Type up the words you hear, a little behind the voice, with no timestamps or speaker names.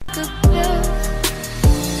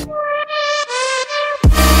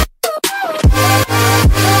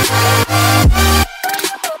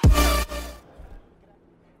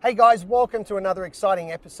Hey guys, welcome to another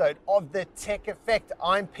exciting episode of The Tech Effect.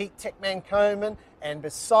 I'm Pete Techman Coleman, and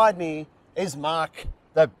beside me is Mark,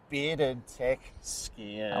 the bearded tech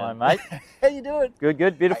skier. Hello, mate. How you doing? Good,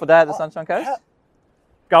 good. Beautiful day at the Sunshine Coast.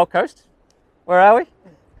 Gold Coast. Where are we?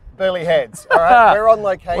 Burleigh Heads. All right, we're on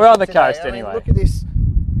location. We're on the today. coast I mean, anyway. Look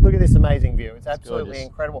at this amazing view. It's absolutely gorgeous.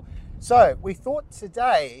 incredible. So we thought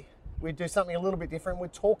today we'd do something a little bit different.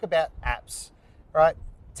 We'd talk about apps, right?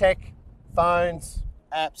 Tech, phones,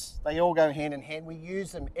 apps, they all go hand in hand. We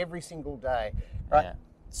use them every single day, right? Yeah.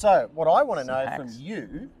 So what I want to Some know hacks. from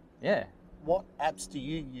you, Yeah. what apps do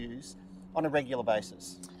you use on a regular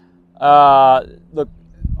basis? Look,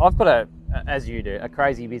 I've got as you do, a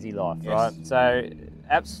crazy busy life, Yes. right? So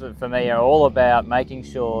apps for me are all about making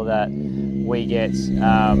sure that we get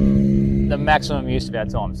the maximum use of our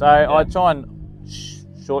time. So I try and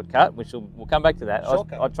shortcut, which we'll come back to that.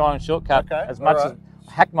 Shortcut. I try and shortcut Okay, as much all as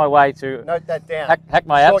hack my way to Note that down. hack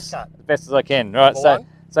my apps Shortcut. as best as I can, right? Number one.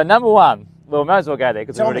 So number one, well, we may as well go there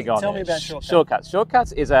because we've already gone Tell there. me about Shortcut. Shortcuts.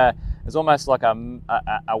 Shortcuts is almost like a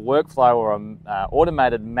workflow or a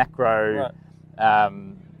automated macro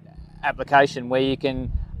application where you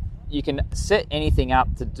can set anything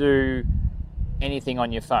up to do anything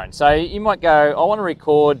on your phone. So you might go, I want to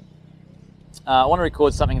record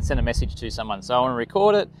something and send a message to someone. So I want to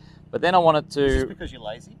record it, but then I want it to. Is this because you're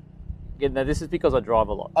lazy? Yeah, no, this is because I drive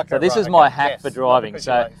a lot. Okay, so this right, is my okay, hack yes, for not driving. because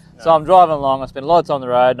you're So lazy, no. so I'm driving along. I spend a lot of time on the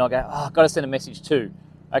road, and I go, oh, I've got to send a message to.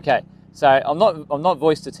 Okay, so I'm not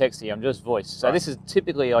voice to text here. I'm just voice. So Right. this is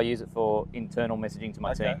typically I use it for internal messaging to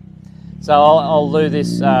my Okay. team. So I'll do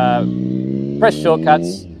this. Press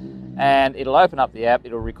shortcuts, and it'll open up the app.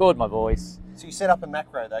 It'll record my voice. So you set up a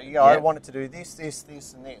macro though. You go, Yeah. I want it to do this, this,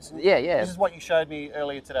 this, and this. Yeah, yeah. This is what you showed me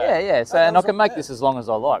earlier today. Yeah, yeah. So Okay, and I so- can make yeah. this as long as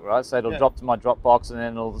I like, right? So it'll Yeah. drop to my Dropbox, and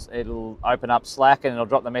then it'll open up Slack, and it'll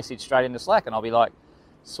drop the message straight into Slack, and I'll be like,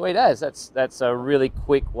 sweet as. That's a really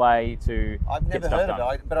quick way to I've get never stuff heard done.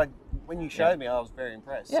 of it, but when you showed me, I was very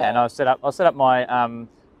impressed. Yeah, and I set up my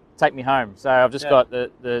Take Me Home. So I've just Yeah. got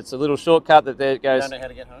it's a little shortcut that there You goes don't know how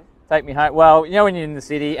to get home? Take Me Home. Well, you know when you're in the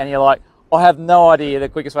city and you're like, I have no idea the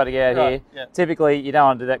quickest way to get out Right, here. yeah. Typically, you don't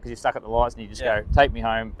want to do that because you're stuck at the lights and you just Yeah. go, take me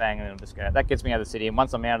home, bang, and it'll just go. That gets me out of the city, and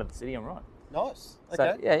once I'm out of the city, I'm right. Nice. So,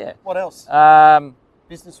 Okay. yeah. What else?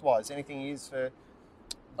 Business-wise, anything you use for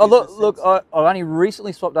Oh, business look, sense? I've only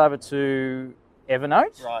recently swapped over to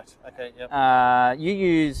Evernote. Right, okay, yep. You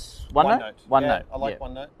use OneNote? OneNote. Yeah, I like yeah.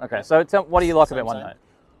 OneNote. Okay, Yeah. so what do you like Same, about same. OneNote?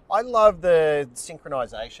 I love the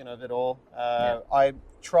synchronization of it all. I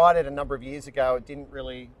tried it a number of years ago. It didn't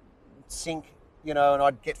really sync, and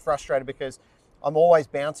I'd get frustrated because I'm always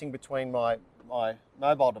bouncing between my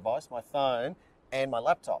mobile device, my phone, and my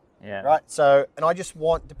laptop. Yeah. Right. So, and I just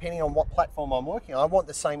want, depending on what platform I'm working on, I want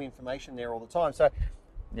the same information there all the time. So,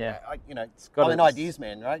 Yeah. I'm an ideas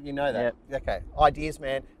man, right? You know that. Yep. Okay, ideas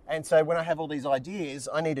man. And so when I have all these ideas,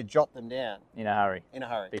 I need to jot them down In a hurry. in a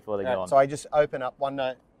hurry. Before they Right, go on. So I just open up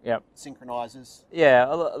OneNote, Yep. synchronizes. Yeah,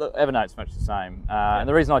 look, Evernote's much the same. And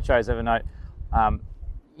the reason I chose Evernote,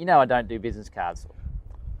 I don't do business cards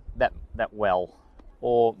that well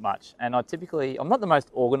or much. And I'm not the most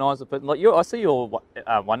organised person. Like I see your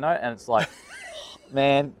OneNote, and it's like,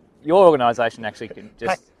 man, your organisation actually can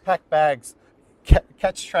just Pack bags,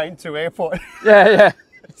 catch train to airport, yeah.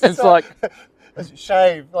 It's like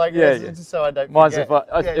shave, Yeah, just so I don't mine's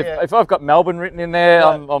forget. if I've got Melbourne written in there,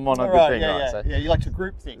 Right. I'm on a good Right, thing, right? So. Yeah, you like to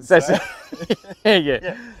group things. So, right?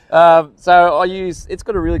 yeah. So it's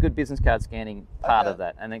got a really good business card scanning part Okay. of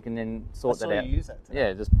that, and it can then I sort saw that out. you use that today.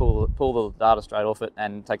 Yeah, just pull the data straight off it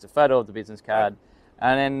and takes a photo of the business card,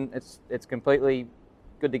 and then it's completely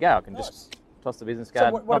good to go. I can Nice. just toss the business So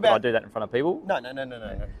card. what Not that I about- do that in front of people. No.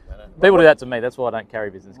 People do that to me. That's why I don't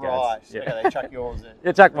carry business Right. cards. Okay, they chuck yours in.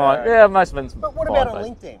 Yeah, chuck mine. Right. Yeah, most of them. But what about on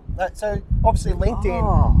LinkedIn? So obviously LinkedIn,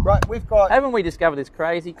 Oh. right? We've got. Haven't we discovered this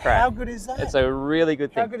crazy crap? How good is that? It's a really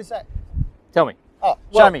good thing. How good is that? Tell me. Oh,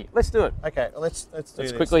 Show me. Let's do it. Okay, let's do Let's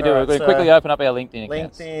this. quickly do All it. right, We're going to quickly open up our LinkedIn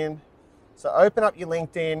accounts. LinkedIn. So open up your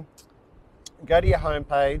LinkedIn, go to your home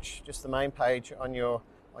page, just the main page on your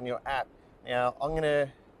app. Now I'm going to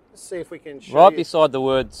see if we can show Right you beside the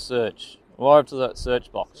word search. Right up to that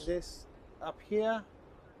search box. this up here.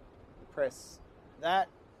 Press that,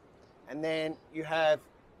 and then you have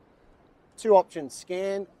two options: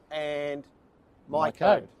 scan and my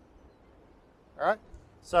code. All right.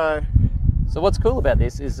 So what's cool about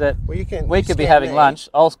this is that you can we could be scan having me, lunch.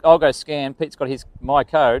 I'll go scan. Pete's got my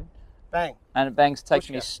code, Bang. and it takes Push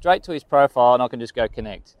me it. straight to his profile, and I can just go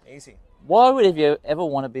connect. Easy. Why would you ever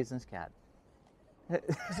want a business card? It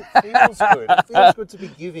feels good. It feels good to be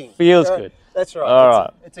giving. Feels Right? good. That's right. All right.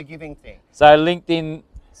 It's a giving thing. So LinkedIn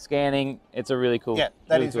scanning. It's a really cool, Yeah,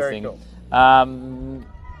 that really is cool very thing. cool.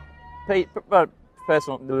 Pete, but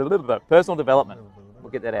personal development.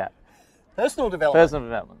 We'll get that out. Personal development. Personal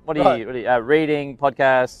development. What do Right. you? What do you reading,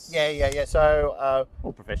 podcasts? Yeah. So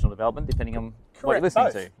Or professional development, depending on what you're correct, listening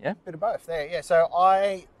both. to. Yeah. Bit of both there. Yeah. So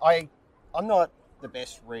I'm not the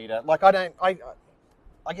best reader. Like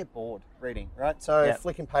I get bored reading, right? So Yeah.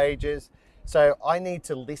 flicking pages. So I need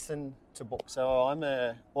to listen to books. So I'm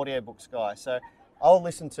a audiobooks guy. So I'll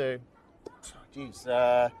listen to,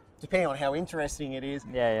 depending on how interesting it is,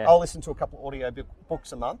 Yeah. I'll listen to a couple audio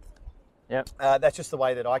books a month. Yep. That's just the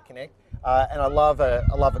way that I connect. And I love a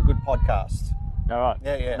good podcast. All right.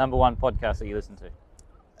 Yeah. Number one podcast that you listen to.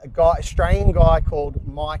 Australian guy called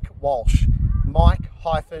Mike Walsh,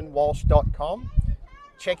 mike-walsh.com.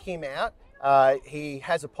 Check him out. He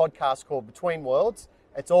has a podcast called Between Worlds.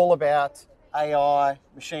 It's all about AI,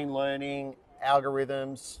 machine learning,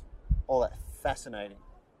 algorithms, all that. Fascinating.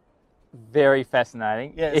 Very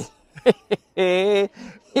fascinating. Yes.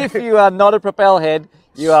 If you are not a Propel head,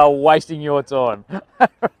 you are wasting your time.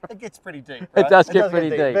 It gets pretty deep. It Right? does get pretty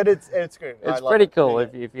deep. But it's good. I It's love pretty it. cool Yeah.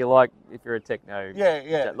 if you're a techno.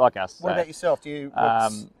 Yeah. Like us. What so. about yourself?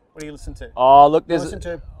 What do you listen to? Oh, look, Do you there's.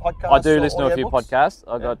 listen to podcasts? I do or listen to a few audiobooks? podcasts.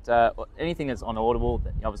 I got anything that's on Audible,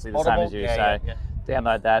 obviously the same Audible? as you. Yeah, so yeah.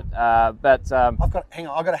 download that. But Hang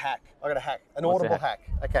on, I got a hack. An What's Audible the hack.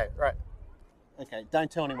 Okay, right. Okay,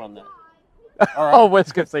 don't tell anyone that. All right. oh,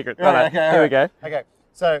 let's get secret. Right, Right, okay, here we go. Okay,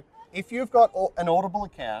 so if you've got an Audible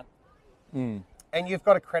account Hmm. and you've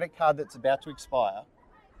got a credit card that's about to expire,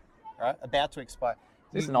 right? About to expire.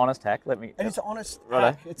 Is this an honest hack? Let me. And it's an honest Righto.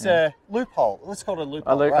 hack. It's a loophole. Let's call it a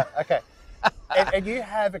loophole. loop- Right, okay. and you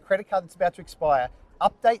have a credit card that's about to expire.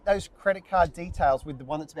 Update those credit card details with the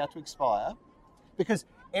one that's about to expire, because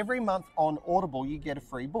every month on Audible you get a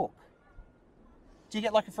free book. Do you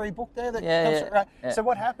get like a free book there that Yeah, comes yeah, right? yeah. So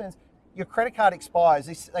what happens? Your credit card expires.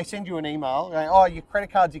 They send you an email going, "Oh, your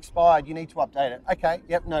credit card's expired. You need to update it." Okay,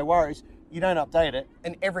 yep, no worries. You don't update it,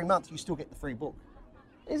 and every month you still get the free book.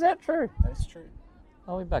 Is that true? That's true.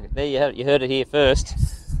 Oh, we bug it. There you have it. You heard it here first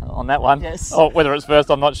on that one. Yes. Oh, whether it's first,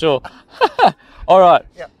 I'm not sure. All right.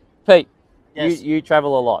 Yeah. Pete, Yes. you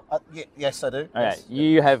travel a lot. Yes, I do. Okay. Yes.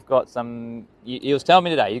 You have got some. You was telling me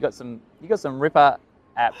today. You got some Ripper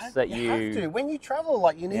apps that you have to. When you travel,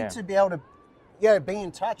 like you need Yeah. to be able to, be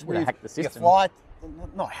in touch gotta with hack the your system. flight.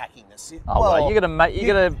 Not hacking the system. Oh, well, you got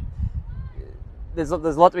to. There's a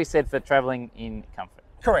lot to be said for traveling in comfort.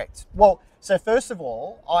 Correct. Well, so first of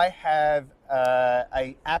all, I have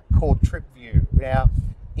a app called TripView. Now,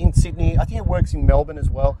 in Sydney, I think it works in Melbourne as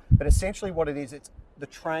well. But essentially, what it is, it's the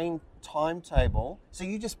train timetable. So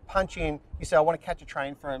you just punch in. You say, I want to catch a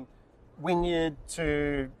train from Wynyard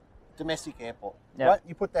to domestic airport. Yep. Right?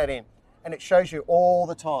 You put that in, and it shows you all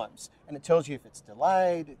the times, and it tells you if it's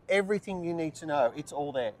delayed. Everything you need to know, it's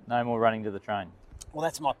all there. No more running to the train. Well,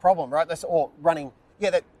 that's my problem, right? That's all running.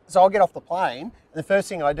 Yeah, so I'll get off the plane, and the first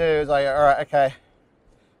thing I do is all right, okay,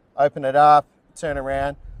 open it up, turn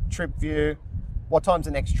around, trip view, what time's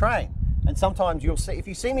the next train? And sometimes you'll see, if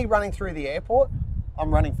you see me running through the airport,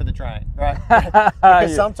 I'm running for the train, right?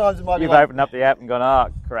 Because sometimes it might be You've like, opened up the app and gone,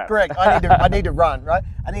 oh crap. correct, I need to run, right?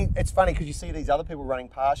 It's funny because you see these other people running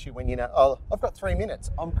past you when you know, oh, I've got 3 minutes,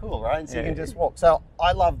 I'm cool, right? And so you can just walk. So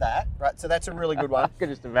I love that, right? So that's a really good one. I can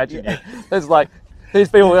just imagine you. There's like these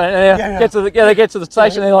people they get to the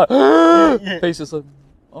station. They're like, Yeah. He's just like,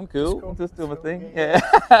 I'm cool. cool. I'm just doing my Cool. thing. Yeah.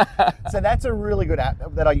 Yeah. So that's a really good app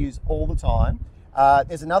that I use all the time.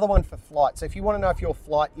 There's another one for flight. So if you want to know if your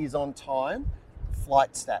flight is on time,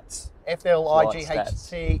 Flight Stats.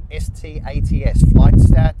 FLIGHTSTATS. Flight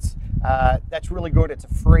Stats. That's really good. It's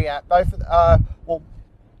a free app.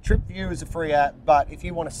 TripView is a free app, but if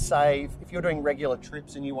you want to save, if you're doing regular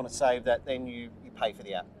trips and you want to save that, then you pay for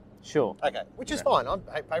the app. Sure. Okay, which is fine. I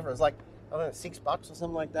pay for it. It's like, I don't know, $6 or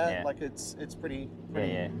something like that. Yeah. Like it's pretty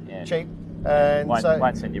Yeah. cheap. And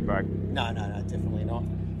Won't send you broke. no, definitely not.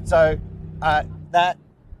 So that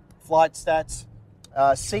Flight Stats,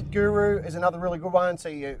 Seat Guru is another really good one. So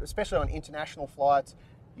especially on international flights,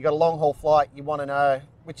 you got a long haul flight, you want to know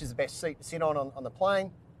which is the best seat to sit on the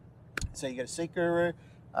plane. So you go to Seat Guru.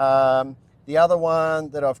 The other one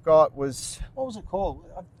that I've got was, what was it called?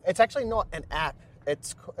 It's actually not an app.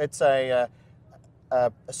 It's a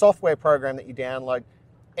software program that you download.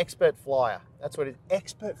 Expert Flyer. That's what it is.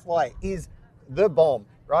 Expert Flyer is the bomb,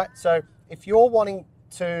 right? So if you're wanting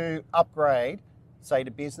to upgrade, say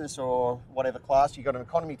to business or whatever class, you got an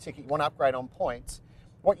economy ticket, you want to upgrade on points,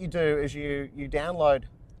 what you do is you download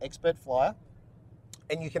Expert Flyer,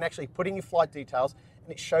 and you can actually put in your flight details,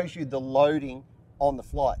 and it shows you the loading on the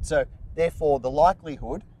flight. So therefore, the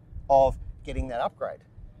likelihood of getting that upgrade.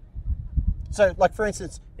 So, like for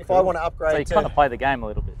instance, if I want to upgrade So you to, kind of play the game a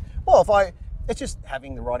little bit. well, it's just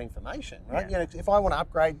having the right information, right? Yeah. You know, if I want to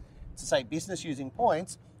upgrade to say business using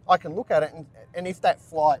points, I can look at it, and if that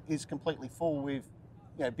flight is completely full with,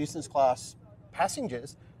 you know, business class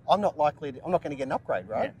passengers, I'm not going to get an upgrade,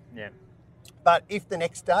 right? Yeah. But if the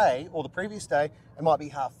next day or the previous day it might be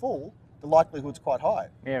half full, the likelihood's quite high.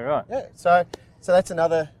 Yeah, right. Yeah, so that's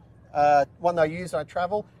another one I use when I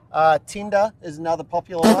travel. Tinder is another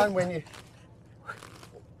popular one when you.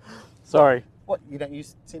 Sorry. What, you don't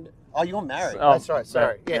use Tinder? Oh, you're married. Oh, That's right.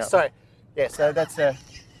 Sorry. yeah. Yeah. Sorry. Yeah. So that's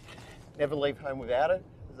never leave home without it,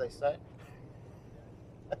 as they say.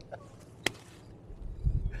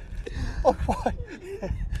 Oh, why?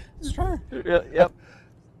 It's true. Yep.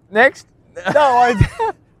 Next. No,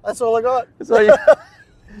 that's all I got. So you,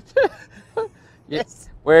 Yes.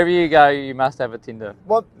 Wherever you go, you must have a Tinder.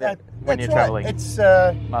 Well, when that's you're right. traveling. It's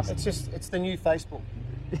Must. it's the new Facebook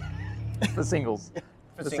For singles.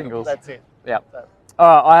 for For singles. singles. That's it. Yeah. So, All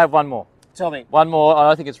right, I have one more. tell me. One more.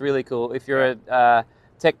 I think it's really cool. If you're a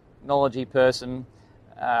technology person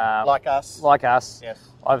Like us. like us, Yes.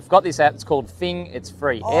 I've got this app. It's called Fing. It's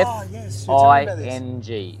free. Oh, yes. You're telling me about this.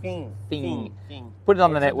 F-I-N-G. Fing. Put it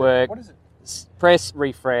on the What does it do? network. What is it? Press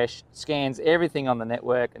refresh, scans everything on the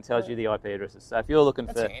network, and tells you the IP addresses. So if you're looking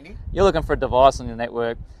That's handy. for a device on your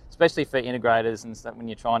network, especially for integrators and stuff, when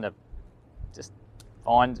you're trying to just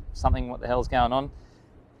find something, what the hell's going on,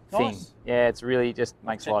 Fing. Nice. Yeah, it's really just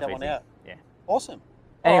makes Check life that one easy. out. Yeah. Awesome.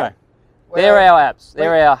 Anyway, Alright. they're Well, our apps.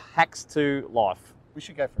 They're our hacks to life. we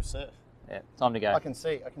should go for a surf. Yeah, time to go. I can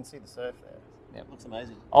see the surf there. Yep. Looks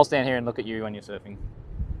amazing. I'll stand here and look at you when you're surfing.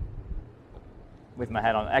 With my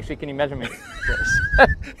hat on. Actually, can you imagine me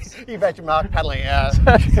You imagine Mark paddling out,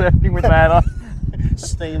 surfing with my hat on?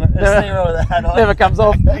 steamer with a hat on. Never comes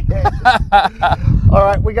off. All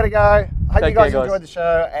right, we got to go. Hope Take you guys care, guys. enjoyed the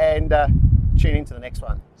show, and tune in to the next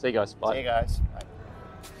one. See you guys. Bye. See you guys. Bye.